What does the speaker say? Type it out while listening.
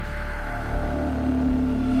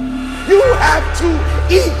have to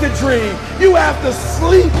eat the dream. You have to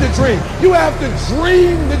sleep the dream. You have to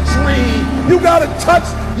dream the dream. You got to touch.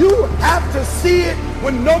 You have to see it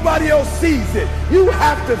when nobody else sees it. You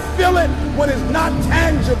have to feel it when it's not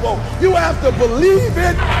tangible. You have to believe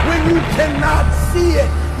it when you cannot see it.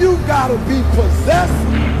 You got to be possessed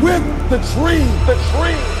with the dream. The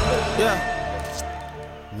dream. Yeah.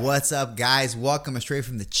 What's up, guys? Welcome straight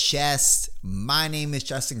from the chest. My name is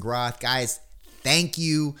Justin Groth. Guys, thank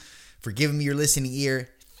you for giving me your listening ear.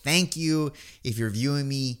 Thank you if you're viewing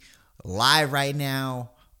me live right now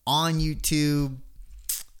on YouTube,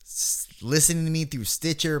 listening to me through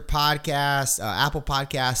Stitcher Podcast, Apple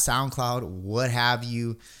Podcast, SoundCloud, what have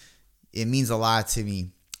you. It means a lot to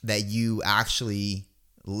me that you actually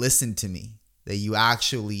listen to me, that you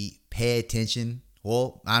actually pay attention.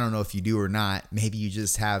 Well, I don't know if you do or not. Maybe you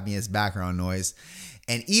just have me as background noise.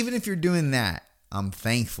 And even if you're doing that, I'm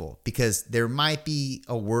thankful because there might be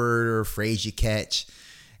a word or a phrase you catch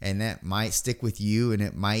and that might stick with you and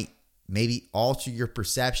it might maybe alter your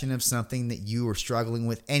perception of something that you are struggling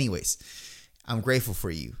with. Anyways, I'm grateful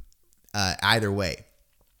for you either way.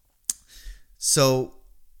 So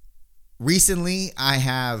recently I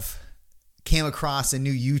have came across a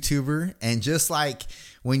new YouTuber, and just like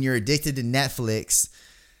when you're addicted to Netflix,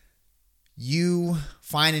 you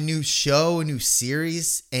find a new show, a new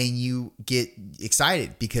series, and you get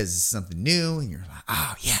excited because it's something new and you're like,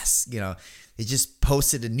 oh yes, they just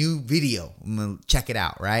posted a new video. I'm gonna check it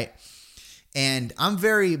out, right? And I'm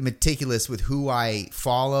very meticulous with who I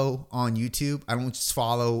follow on YouTube. I don't just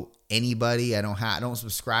follow anybody. I don't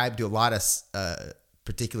subscribe to a lot of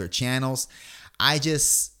particular channels.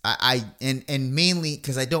 And mainly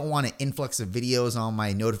because I don't want an influx of videos on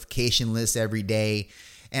my notification list every day.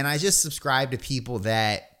 And I just subscribe to people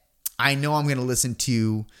that I know I'm going to listen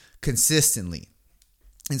to consistently.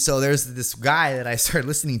 And so there's this guy that I started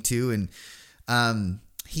listening to, and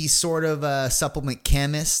he's sort of a supplement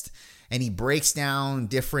chemist, and he breaks down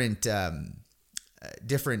different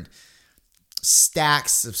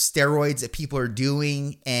stacks of steroids that people are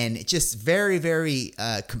doing, and it's just very, very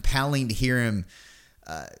compelling to hear him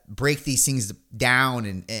break these things down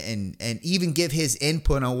and even give his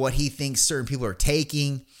input on what he thinks certain people are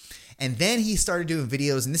taking. And then he started doing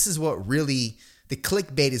videos, and this is what really, the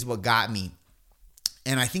clickbait is what got me.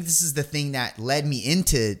 And I think this is the thing that led me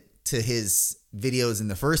into his videos in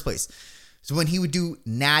the first place. So when he would do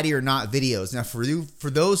natty or not videos. Now, for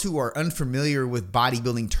those who are unfamiliar with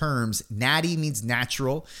bodybuilding terms, natty means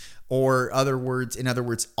natural, or in other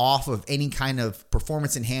words, off of any kind of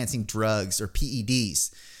performance enhancing drugs or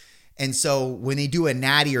PEDs. And so when they do a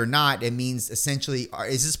natty or not, it means essentially,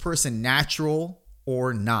 is this person natural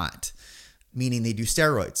or not? Meaning they do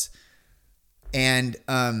steroids. And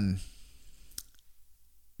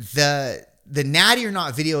the natty or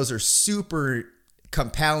not videos are super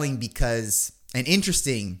compelling and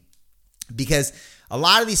interesting because a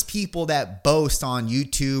lot of these people that boast on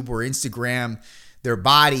YouTube or Instagram their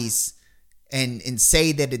bodies and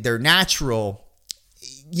say that they're natural,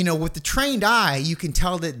 with the trained eye, you can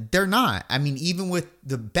tell that they're not. I mean, even with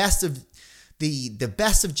the best of the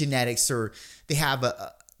best of genetics, or they have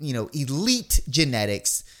elite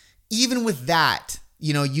genetics, even with that,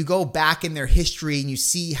 you go back in their history and you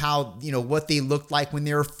see how, what they looked like when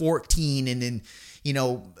they were 14, and then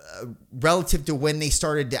relative to when they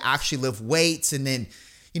started to actually lift weights, and then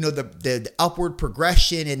the upward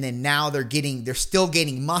progression, and then now they're still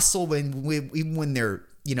gaining muscle even when they're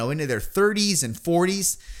into their 30s and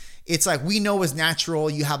 40s. It's like, we know it's natural.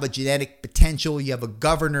 You have a genetic potential, you have a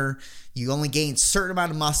governor, you only gain a certain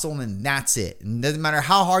amount of muscle, and that's it. And it doesn't matter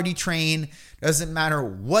how hard you train, doesn't matter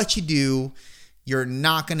what you do, you're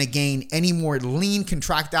not going to gain any more lean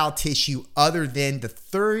contractile tissue other than the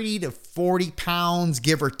 30 to 40 pounds,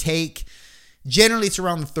 give or take. Generally, it's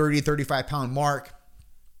around the 30, 35 pound mark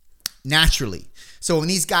naturally. So when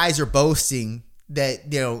these guys are boasting that,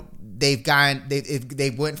 they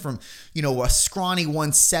went from, a scrawny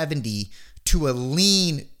 170 to a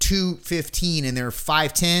lean 215 and they're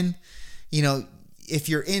 5'10", if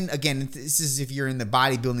you're in the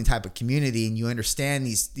bodybuilding type of community and you understand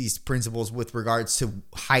these principles with regards to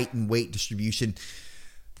height and weight distribution,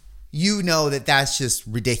 that's just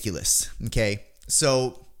ridiculous. Okay.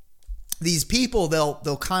 So these people, they're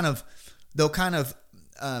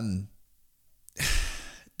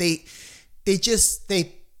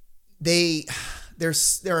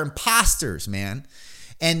imposters, man.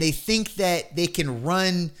 And they think that they can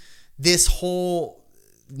run this whole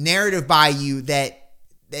narrative by you that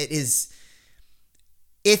is,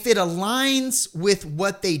 if it aligns with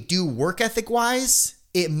what they do work ethic wise,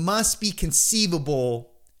 it must be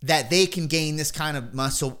conceivable that they can gain this kind of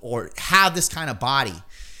muscle or have this kind of body.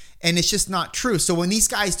 And it's just not true. So when these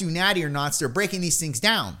guys do natty or nots, they're breaking these things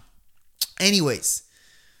down. Anyways,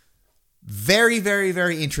 very, very,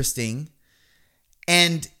 very interesting.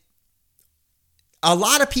 And a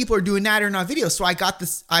lot of people are doing natty or not videos. So I got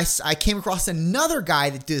this, I came across another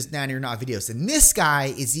guy that does natty or not videos. And this guy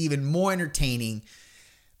is even more entertaining.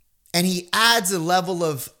 And he adds a level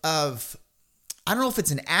of I don't know if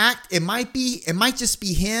it's an act. It might just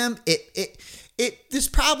be him. There's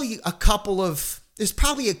probably a couple of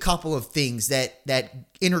things that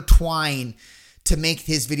intertwine to make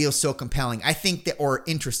his videos so compelling. I think that, or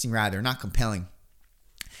interesting rather, not compelling.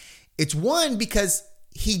 It's one, because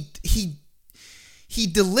he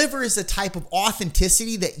delivers a type of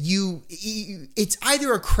authenticity that it's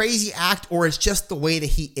either a crazy act or it's just the way that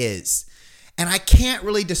he is. And I can't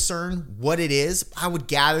really discern what it is. I would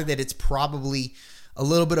gather that it's probably a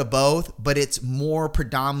little bit of both, but it's more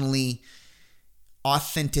predominantly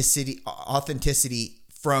authenticity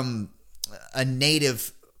from a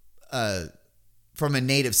native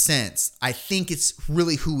sense. I think it's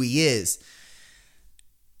really who he is.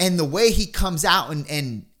 And the way he comes out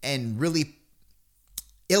and really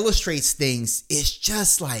illustrates things is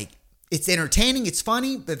just like, it's entertaining, it's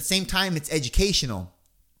funny, but at the same time, it's educational.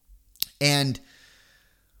 And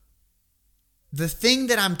the thing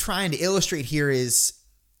that I'm trying to illustrate here is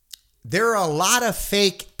there are a lot of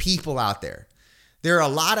fake people out there. There are a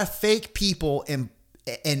lot of fake people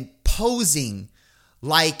and posing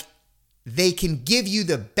like they can give you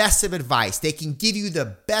the best of advice. They can give you the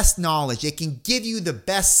best knowledge. They can give you the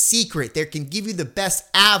best secret. They can give you the best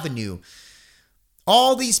avenue.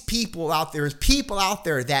 All these people out there, there's people out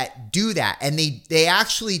there that do that. And they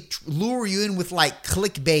actually lure you in with like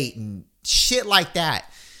clickbait and shit like that.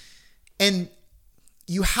 And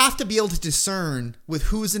you have to be able to discern with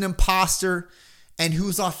who's an imposter and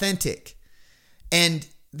who's authentic. And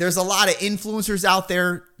there's a lot of influencers out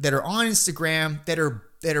there that are on Instagram that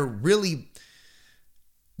are really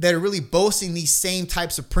boasting these same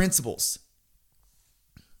types of principles.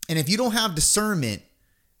 And if you don't have discernment,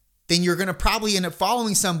 then you're going to probably end up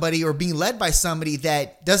following somebody or being led by somebody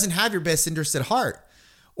that doesn't have your best interest at heart,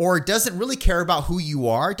 or doesn't really care about who you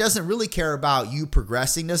are, doesn't really care about you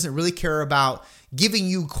progressing, doesn't really care about giving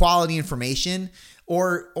you quality information,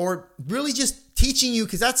 or really just teaching you,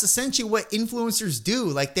 because that's essentially what influencers do.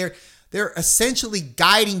 Like they're essentially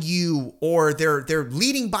guiding you, or they're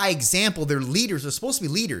leading by example. They're leaders. They're supposed to be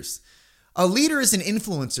leaders. A leader is an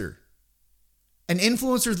influencer. An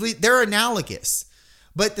influencer's they're analogous.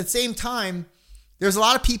 But at the same time, there's a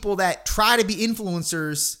lot of people that try to be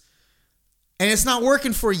influencers and it's not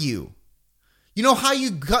working for you. You know how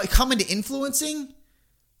you come into influencing?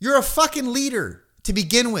 You're a fucking leader to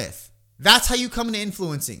begin with. That's how you come into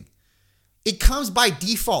influencing. It comes by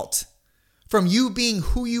default from you being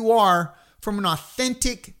who you are, from an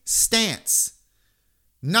authentic stance.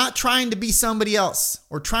 Not trying to be somebody else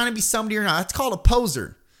or trying to be somebody you're not. That's called a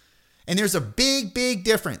poser. And there's a big, big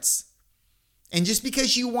difference. And just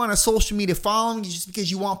because you want a social media following, just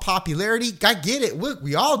because you want popularity, I get it.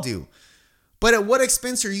 We all do. But at what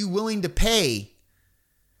expense are you willing to pay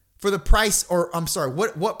for the price? Or I'm sorry,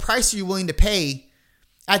 what price are you willing to pay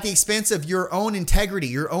at the expense of your own integrity,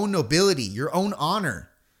 your own nobility, your own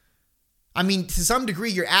honor? I mean, to some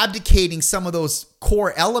degree, you're abdicating some of those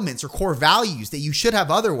core elements or core values that you should have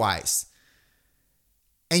otherwise.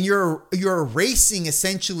 And you're erasing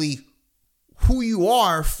essentially who you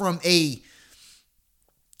are from a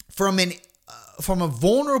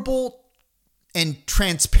vulnerable and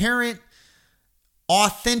transparent,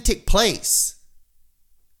 authentic place.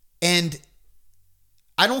 And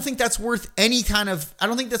I don't think that's worth any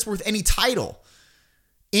title.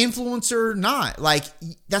 Influencer, not. Like,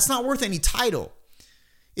 that's not worth any title.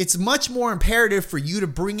 It's much more imperative for you to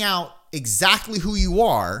bring out exactly who you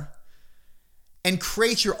are and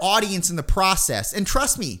create your audience in the process. And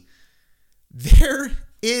trust me, there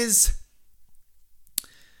is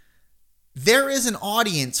an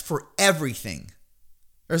audience for everything.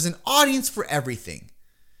 There's an audience for everything.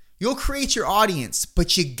 You'll create your audience,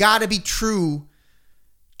 but you gotta be true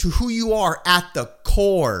to who you are at the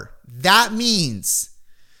core. That means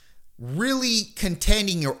really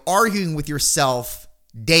contending or arguing with yourself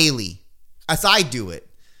daily, as I do it.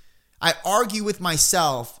 I argue with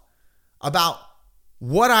myself about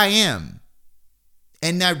what I am.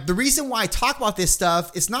 And now the reason why I talk about this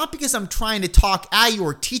stuff is not because I'm trying to talk at you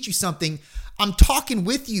or teach you something. I'm talking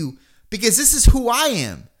with you because this is who I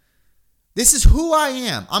am. This is who I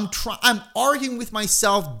am. I'm arguing with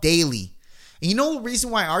myself daily. And you know the reason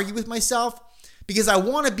why I argue with myself? Because I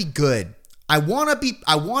want to be good. I want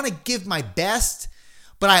to give my best,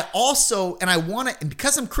 But I also, and I want to, and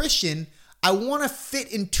because I'm Christian, I want to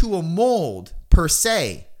fit into a mold per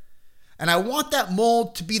se. And I want that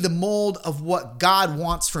mold to be the mold of what God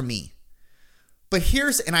wants for me. But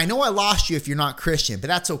and I know I lost you if you're not Christian, but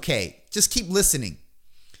that's okay. Just keep listening.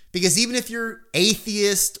 Because even if you're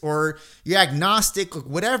atheist or you're agnostic,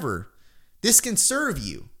 whatever, this can serve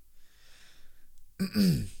you.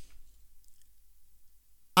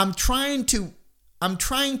 I'm trying to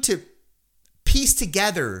piece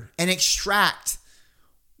together and extract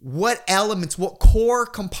what elements, what core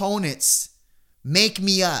components make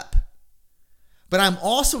me up. But I'm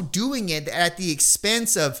also doing it at the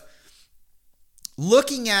expense of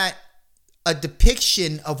looking at a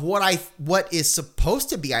depiction of what is supposed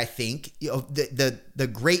to be, I think, the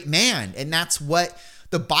great man. And that's what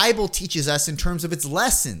the Bible teaches us in terms of its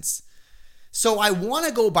lessons. So I want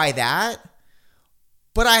to go by that,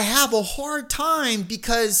 but I have a hard time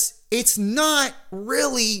because it's not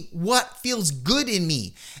really what feels good in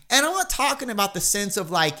me. And I'm not talking about the sense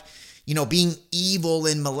of being evil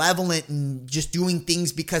and malevolent and just doing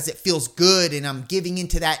things because it feels good and I'm giving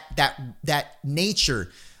into that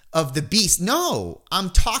nature of the beast. No, I'm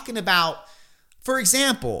talking about, for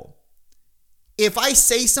example, if I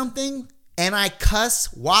say something and I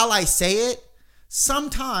cuss while I say it,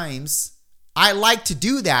 sometimes I like to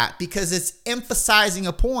do that because it's emphasizing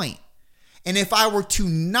a point. And if I were to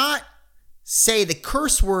not say the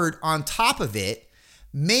curse word on top of it,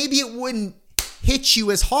 maybe it wouldn't hit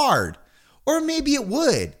you as hard. Or maybe it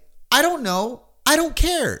would. I don't know. I don't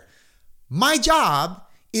care. My job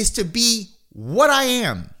is to be what I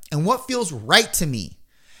am and what feels right to me.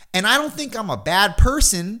 And I don't think I'm a bad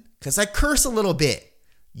person because I curse a little bit.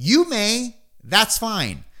 You may. That's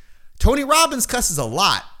fine. Tony Robbins cusses a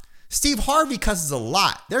lot. Steve Harvey cusses a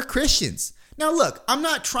lot. They're Christians. Now look, I'm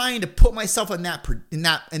not trying to put myself in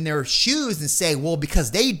their shoes and say, well,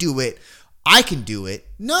 because they do it, I can do it.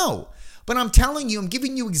 No. But I'm telling you, I'm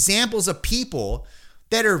giving you examples of people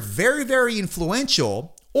that are very, very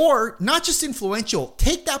influential, or not just influential.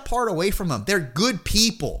 Take that part away from them. They're good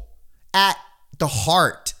people at the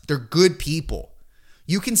heart. They're good people.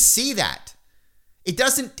 You can see that.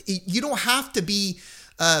 You don't have to be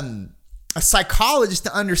a psychologist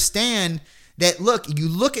to understand that. Look, you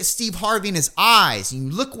look at Steve Harvey in his eyes, and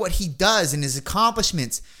you look what he does and his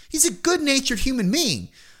accomplishments. He's a good-natured human being.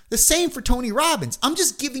 The same for Tony Robbins. I'm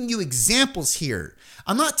just giving you examples here.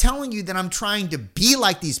 I'm not telling you that I'm trying to be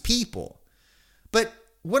like these people. But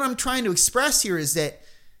what I'm trying to express here is that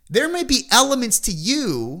there may be elements to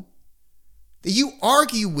you that you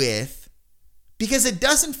argue with because it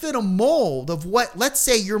doesn't fit a mold of what, let's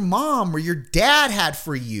say, your mom or your dad had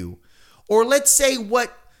for you. Or let's say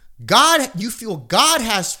what you feel God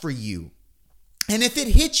has for you. And if it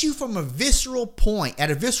hits you from at a visceral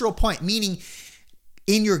point, meaning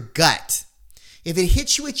in your gut, if it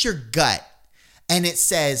hits you at your gut and it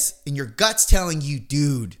says, and your gut's telling you,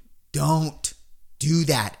 dude, don't do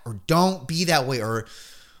that, or don't be that way, or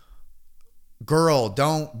girl,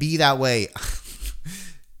 don't be that way,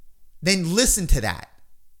 then listen to that.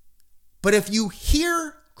 But if you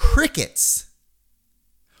hear crickets,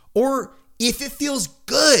 or if it feels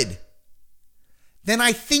good, then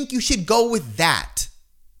I think you should go with that.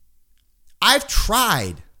 I've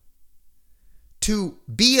tried to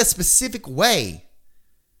be a specific way,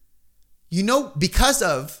 because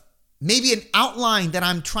of maybe an outline that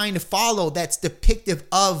I'm trying to follow that's depictive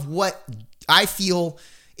of what I feel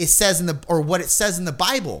it says what it says in the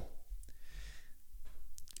Bible.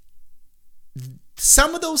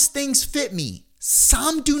 Some of those things fit me,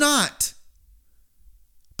 some do not.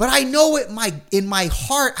 But I know it in my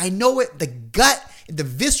heart, I know it, the gut, the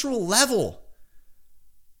visceral level.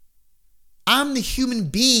 I'm the human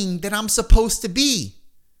being that I'm supposed to be.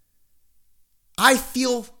 I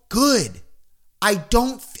feel good. I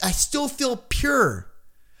still feel pure.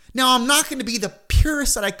 Now, I'm not going to be the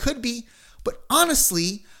purest that I could be, but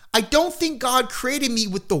honestly, I don't think God created me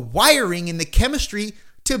with the wiring and the chemistry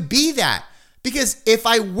to be that. Because if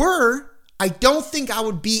I were, I don't think I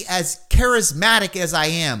would be as charismatic as I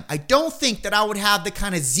am. I don't think that I would have the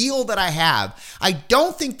kind of zeal that I have. I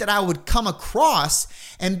don't think that I would come across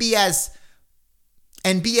and be as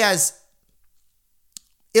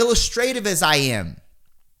illustrative as I am.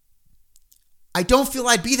 I don't feel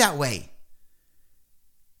I'd be that way.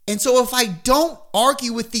 And so if I don't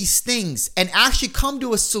argue with these things and actually come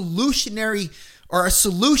to a solution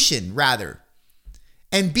rather,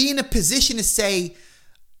 and be in a position to say,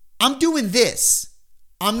 I'm doing this,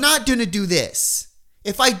 I'm not going to do this.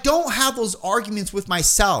 If I don't have those arguments with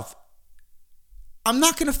myself, I'm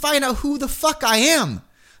not going to find out who the fuck I am,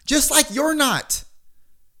 just like you're not.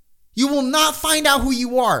 You will not find out who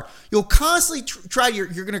you are. You'll constantly you're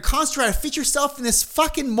going to constantly try to fit yourself in this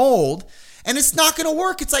fucking mold, and it's not going to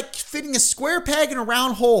work. It's like fitting a square peg in a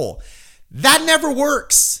round hole. That never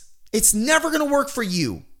works. It's never going to work for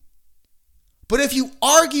you. But if you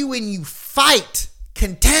argue and you fight,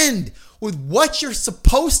 contend with what you're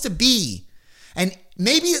supposed to be, and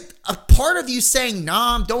maybe a part of you saying,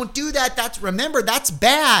 "Nah, don't do that. Remember, that's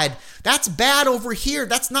bad. That's bad over here.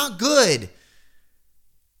 That's not good."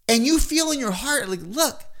 And you feel in your heart like,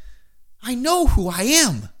 look, I know who I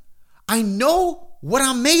am. I know what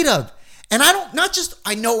I'm made of. And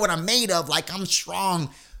I know what I'm made of, like I'm strong.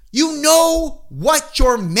 You know what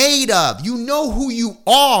you're made of. You know who you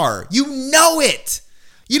are. You know it.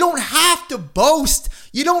 You don't have to boast.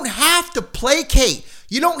 You don't have to placate.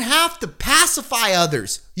 You don't have to pacify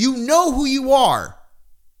others. You know who you are.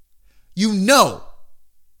 You know.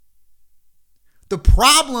 The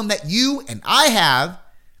problem that you and I have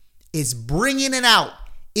is bringing it out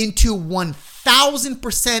into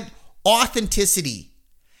 1000% authenticity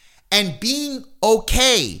and being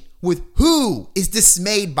okay with who is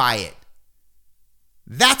dismayed by it.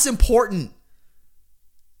 That's important.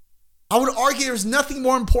 I would argue there's nothing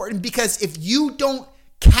more important, because if you don't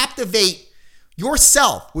captivate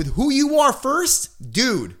yourself with who you are first,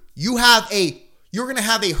 dude, you're going to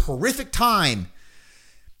have a horrific time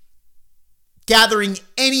gathering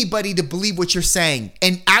anybody to believe what you're saying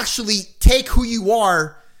and actually take who you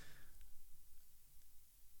are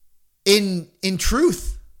in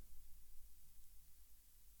truth.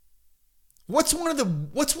 What's one of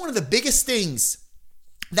the biggest things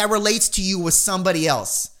that relates to you with somebody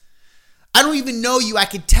else? I don't even know you. I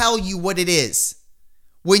can tell you what it is.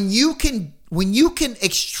 When you can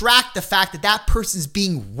extract the fact that that person's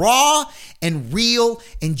being raw and real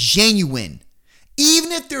and genuine,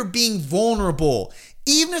 even if they're being vulnerable,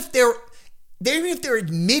 even if they're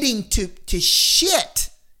admitting to shit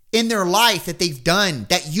in their life that they've done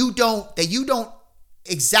that you don't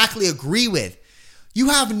exactly agree with, you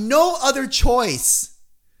have no other choice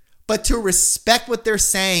but to respect what they're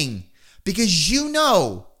saying, because you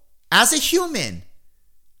know, as a human,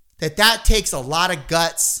 that takes a lot of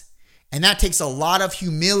guts and that takes a lot of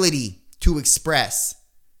humility to express.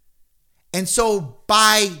 And so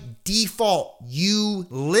by default, you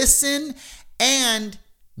listen, and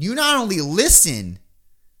you not only listen,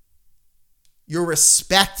 you're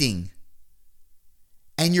respecting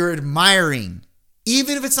and you're admiring,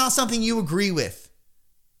 even if it's not something you agree with.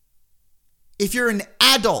 If you're an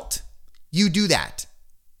adult, you do that.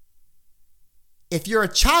 If you're a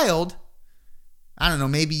child, I don't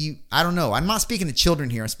know, I don't know. I'm not speaking to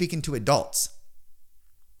children here. I'm speaking to adults.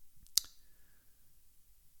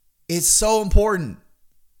 It's so important.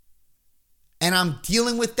 And I'm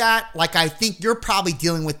dealing with that like I think you're probably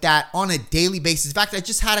dealing with that on a daily basis. In fact, I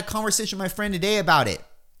just had a conversation with my friend today about it.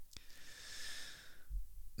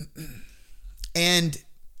 And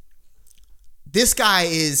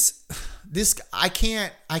I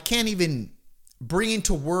can't even bring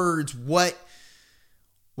into words what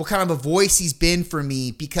kind of a voice he's been for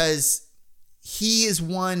me, because he is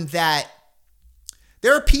one that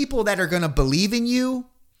there are people that are going to believe in you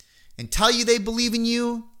and tell you they believe in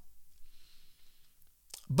you,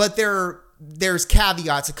 but there's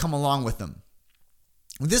caveats that come along with them.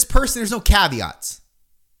 With this person, there's no caveats.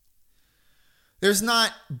 There's none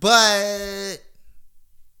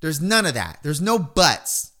of that. There's no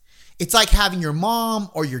buts. It's like having your mom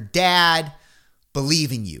or your dad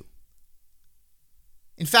believe in you.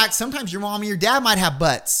 In fact, sometimes your mom and your dad might have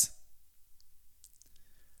buts.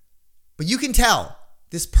 But you can tell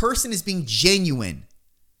this person is being genuine.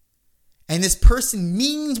 And this person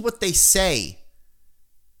means what they say.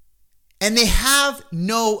 And they have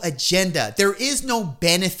no agenda. There is no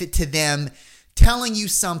benefit to them telling you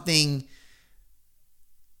something.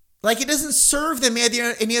 Like, it doesn't serve them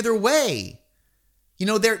any other way. You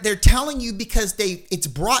know, they're telling you because it's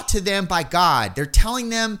brought to them by God. They're telling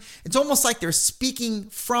them, it's almost like they're speaking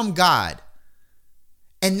from God.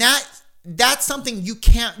 And that's something you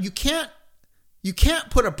can't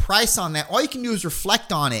put a price on that. All you can do is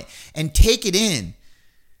reflect on it and take it in.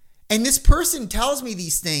 And this person tells me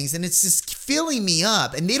these things, and it's just filling me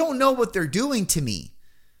up, and they don't know what they're doing to me.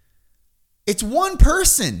 It's one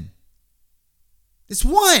person. It's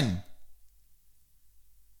one.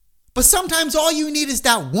 But sometimes all you need is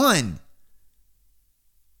that one.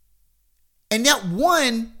 And that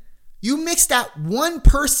one, you mix that one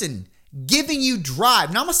person giving you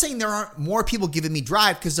drive. Now, I'm not saying there aren't more people giving me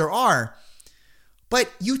drive, because there are. But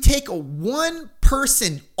you take a one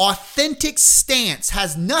person authentic stance,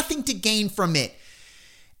 has nothing to gain from it,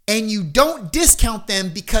 and you don't discount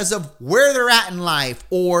them because of where they're at in life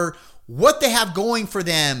or what they have going for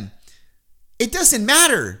them, it doesn't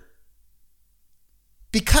matter.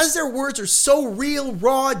 Because their words are so real,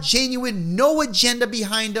 raw, genuine, no agenda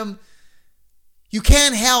behind them, you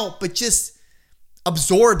can't help but just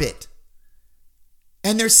absorb it.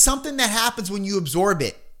 And there's something that happens when you absorb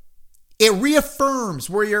it. It reaffirms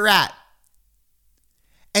where you're at.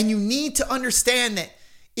 And you need to understand that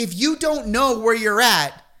if you don't know where you're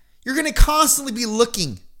at, you're going to constantly be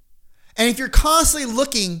looking. And if you're constantly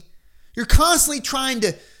looking, you're constantly trying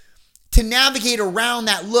to navigate around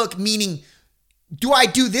that look, meaning, do I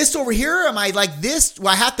do this over here? Am I like this? Do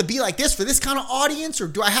I have to be like this for this kind of audience? Or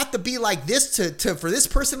do I have to be like this for this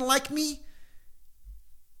person to like me?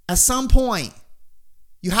 At some point,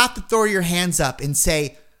 you have to throw your hands up and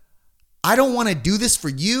say, I don't want to do this for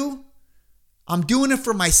you. I'm doing it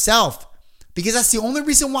for myself because that's the only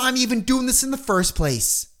reason why I'm even doing this in the first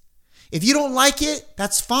place. If you don't like it,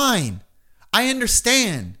 that's fine. I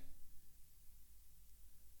understand.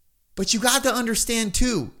 But you got to understand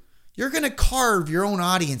too, you're going to carve your own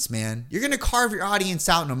audience, man. You're going to carve your audience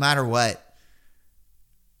out no matter what.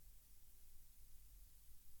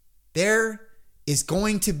 There is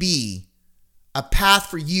going to be a path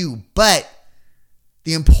for you, but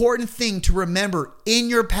the important thing to remember in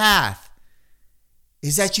your path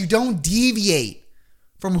is that you don't deviate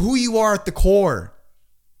from who you are at the core.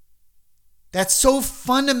 That's so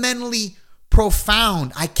fundamentally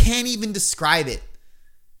profound. I can't even describe it.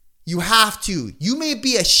 You have to. You may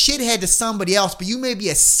be a shithead to somebody else, but you may be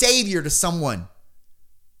a savior to someone.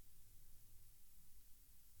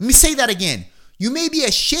 Let me say that again. You may be a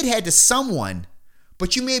shithead to someone,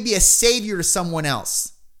 but you may be a savior to someone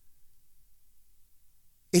else.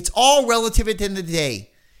 It's all relative at the end of the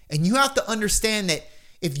day. And you have to understand that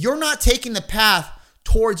if you're not taking the path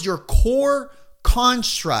towards your core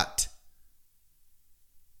construct,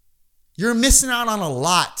 you're missing out on a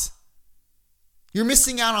lot. You're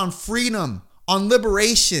missing out on freedom, on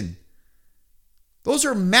liberation. Those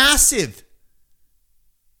are massive.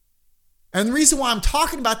 And the reason why I'm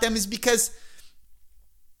talking about them is because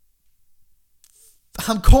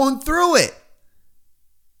I'm going through it.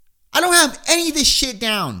 I don't have any of this shit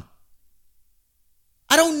down.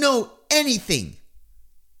 I don't know anything.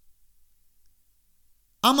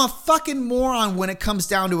 I'm a fucking moron when it comes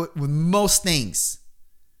down to it with most things.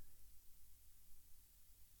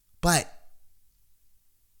 But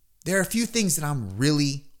there are a few things that I'm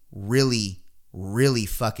really, really, really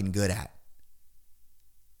fucking good at.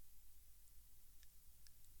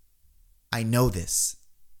 I know this.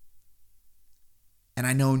 And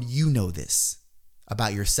I know you know this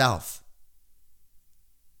about yourself.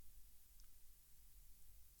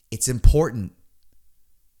 It's important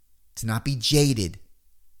to not be jaded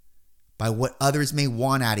by what others may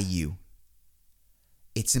want out of you.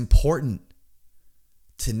 It's important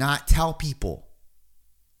to not tell people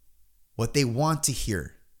what they want to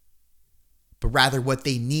hear, but rather what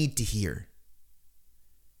they need to hear.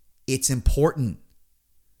 It's important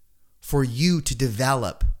for you to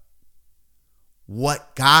develop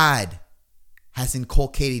what God has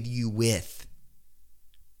inculcated you with,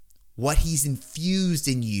 what He's infused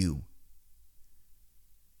in you.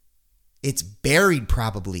 It's buried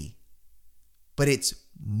probably, but it's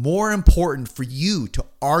more important for you to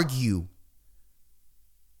argue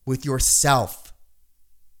with yourself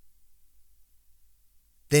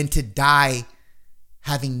than to die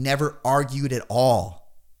having never argued at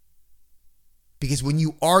all. Because when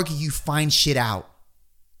you argue, you find shit out.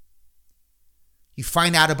 You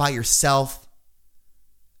find out about yourself.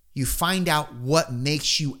 You find out what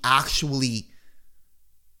makes you actually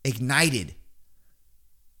ignited.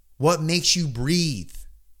 What makes you breathe.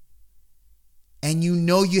 And you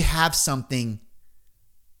know you have something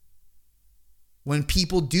when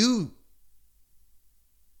people do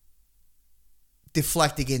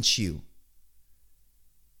deflect against you.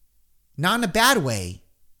 Not in a bad way.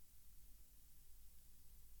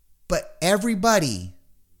 But everybody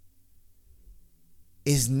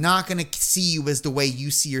is not going to see you as the way you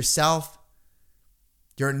see yourself.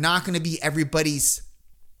 You're not going to be everybody's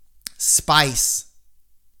spice.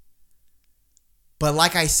 But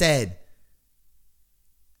like I said,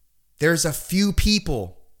 there's a few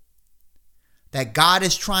people that God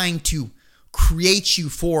is trying to create you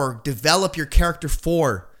for, develop your character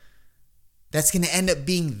for, that's going to end up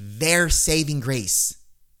being their saving grace.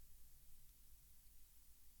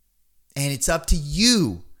 And it's up to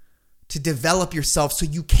you to develop yourself so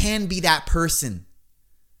you can be that person.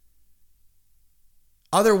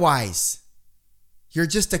 Otherwise, you're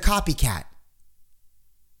just a copycat.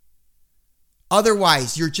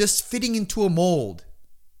 Otherwise, you're just fitting into a mold.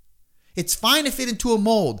 It's fine to fit into a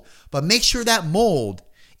mold, but make sure that mold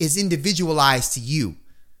is individualized to you.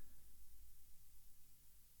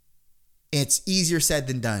 It's easier said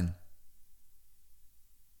than done.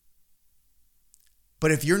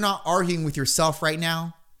 But if you're not arguing with yourself right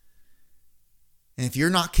now, and if you're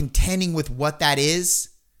not contending with what that is,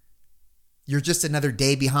 you're just another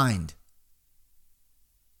day behind.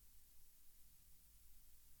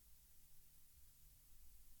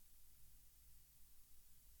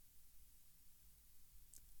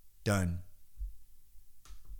 Done.